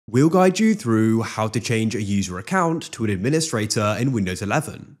We'll guide you through how to change a user account to an administrator in Windows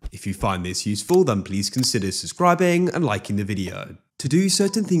 11. If you find this useful, then please consider subscribing and liking the video. To do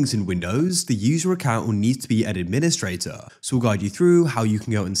certain things in Windows, the user account will need to be an administrator, so we'll guide you through how you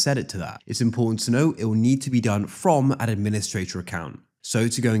can go and set it to that. It's important to note it will need to be done from an administrator account. So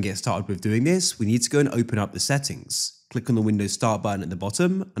to go and get started with doing this, we need to go and open up the settings. Click on the Windows Start button at the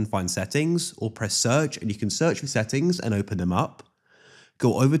bottom and find Settings, or press Search and you can search for settings and open them up.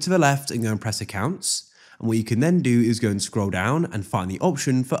 Go over to the left and go and press Accounts, and what you can then do is go and scroll down and find the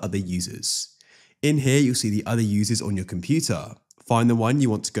option for other users. In here you'll see the other users on your computer. Find the one you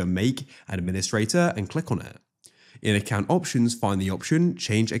want to go and make an administrator and click on it. In Account Options, find the option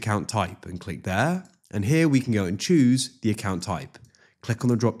Change Account Type and click there, and here we can go and choose the account type. Click on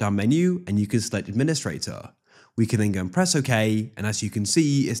the drop down menu and you can select Administrator. We can then go and press OK, and as you can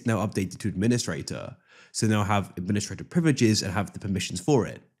see it's now updated to Administrator. So now have administrator privileges and have the permissions for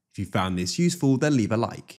it. If you found this useful, then leave a like.